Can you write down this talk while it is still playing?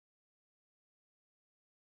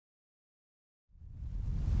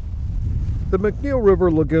The McNeil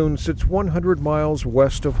River Lagoon sits 100 miles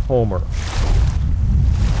west of Homer.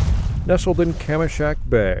 Nestled in Kamishak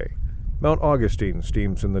Bay, Mount Augustine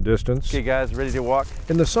steams in the distance. Okay guys, ready to walk?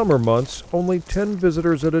 In the summer months, only 10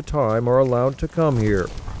 visitors at a time are allowed to come here.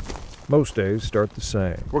 Most days start the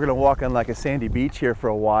same. We're gonna walk on like a sandy beach here for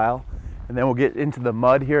a while, and then we'll get into the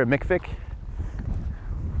mud here at Mikvik.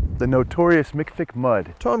 The notorious Mikvik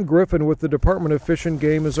mud. Tom Griffin with the Department of Fish and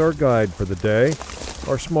Game is our guide for the day.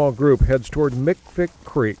 Our small group heads toward Mikvik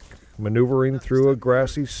Creek, maneuvering through a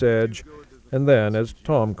grassy sedge, and then, as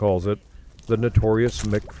Tom calls it, the notorious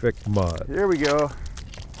Mikvik mud. Here we go.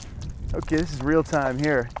 Okay, this is real time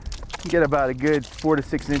here. You get about a good 4 to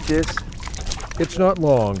 6 inches. It's not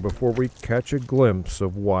long before we catch a glimpse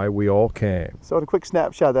of why we all came. So in a quick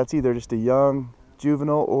snapshot, that's either just a young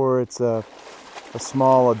juvenile or it's a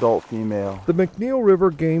small adult female. The McNeil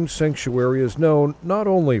River Game Sanctuary is known not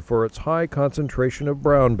only for its high concentration of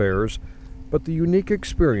brown bears, but the unique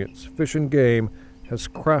experience Fish and Game has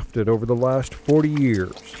crafted over the last 40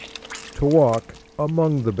 years to walk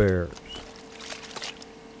among the bears.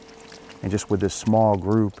 And just with this small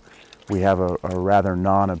group, we have a rather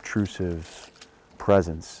non-obtrusive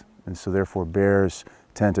presence. And so therefore bears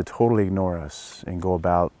tend to totally ignore us and go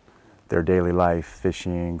about their daily life,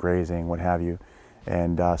 fishing, grazing, what have you.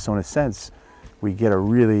 And so in a sense, we get a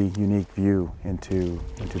really unique view into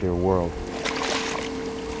their world.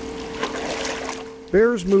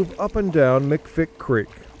 Bears move up and down Mikvik Creek.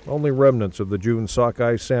 Only remnants of the June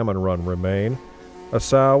sockeye salmon run remain. A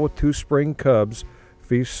sow with 2 spring cubs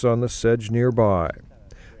feasts on the sedge nearby.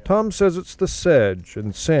 Tom says it's the sedge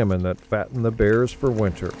and salmon that fatten the bears for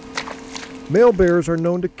winter. Male bears are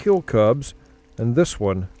known to kill cubs, and this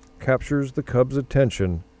one captures the cubs'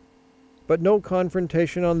 attention. But no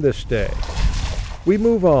confrontation on this day. We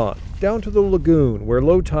move on, down to the lagoon, where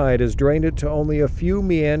low tide has drained it to only a few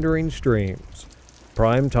meandering streams.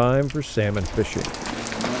 Prime time for salmon fishing.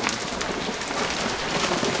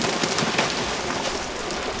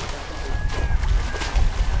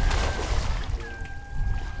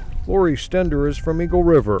 Lori Stender is from Eagle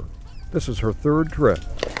River. This is her 3rd trip.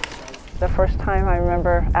 The first time I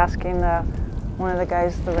remember asking one of the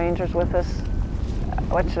guys, the rangers with us,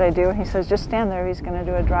 what should I do? And he says, just stand there, he's going to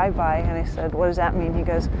do a drive-by. And I said, what does that mean? He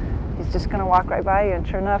goes, he's just going to walk right by you. And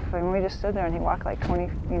sure enough, I mean, we just stood there and he walked like 10,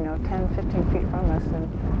 15 feet from us.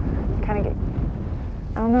 And you kind of get,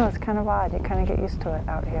 I don't know, it's kind of odd. You kind of get used to it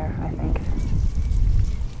out here, I think.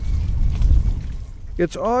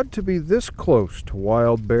 It's odd to be this close to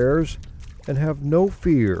wild bears and have no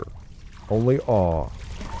fear, only awe.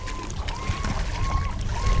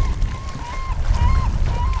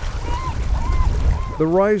 The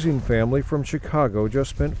Rising family from Chicago just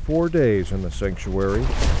spent 4 days in the sanctuary.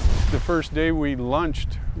 The first day we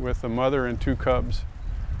lunched with the mother and 2 cubs.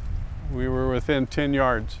 We were within 10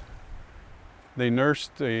 yards. They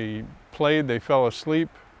nursed, they played, they fell asleep.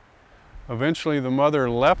 Eventually the mother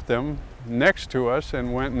left them next to us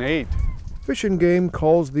and went and ate. Fish and Game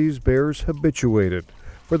calls these bears habituated.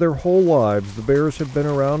 For their whole lives, the bears have been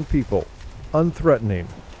around people, unthreatening,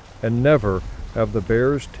 and never have the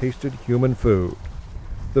bears tasted human food.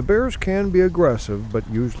 The bears can be aggressive, but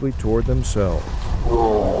usually toward themselves.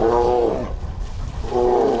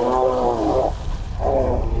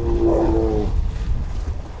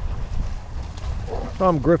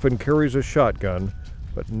 Tom Griffin carries a shotgun,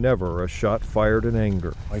 but never a shot fired in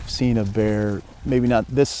anger. I've seen a bear, maybe not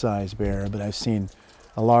this size bear, but I've seen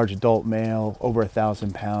a large adult male, over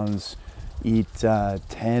 1,000 pounds, eat 10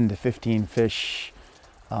 to 15 fish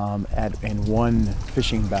in one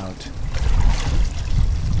fishing bout.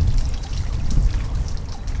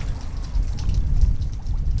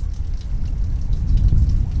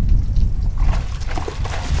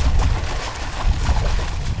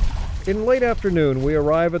 In late afternoon, we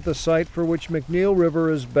arrive at the site for which McNeil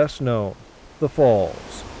River is best known, the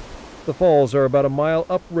Falls. The falls are about a mile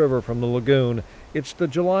upriver from the lagoon. It's the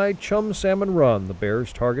July chum salmon run the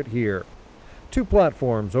bears target here. 2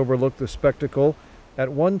 platforms overlook the spectacle.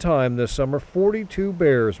 At one time this summer, 42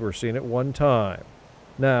 bears were seen at one time.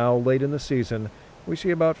 Now, late in the season, we see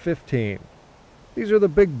about 15. These are the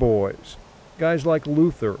big boys, guys like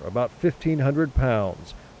Luther, about 1,500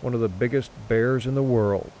 pounds, one of the biggest bears in the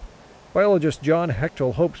world. Biologist John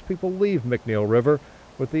Hechtel hopes people leave McNeil River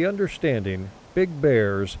with the understanding big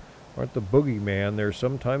bears aren't the boogeyman they're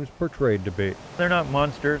sometimes portrayed to be. They're not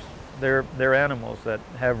monsters. They're animals that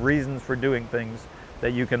have reasons for doing things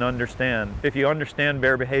that you can understand. If you understand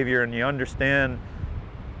bear behavior and you understand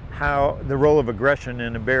how the role of aggression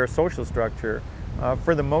in a bear social structure,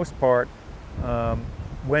 for the most part,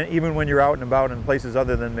 even when you're out and about in places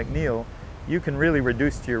other than McNeil, you can really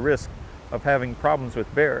reduce your risk of having problems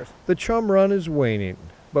with bears. The Chum Run is waning,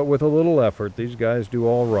 but with a little effort, these guys do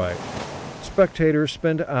all right. Spectators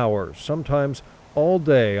spend hours, sometimes all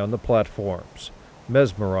day, on the platforms,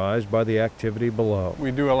 mesmerized by the activity below.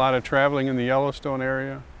 We do a lot of traveling in the Yellowstone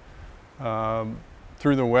area,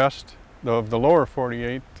 through the west of the lower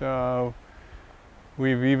 48.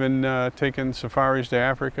 We've even taken safaris to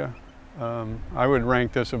Africa. I would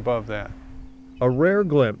rank this above that. A rare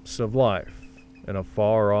glimpse of life in a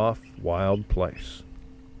far-off, wild place.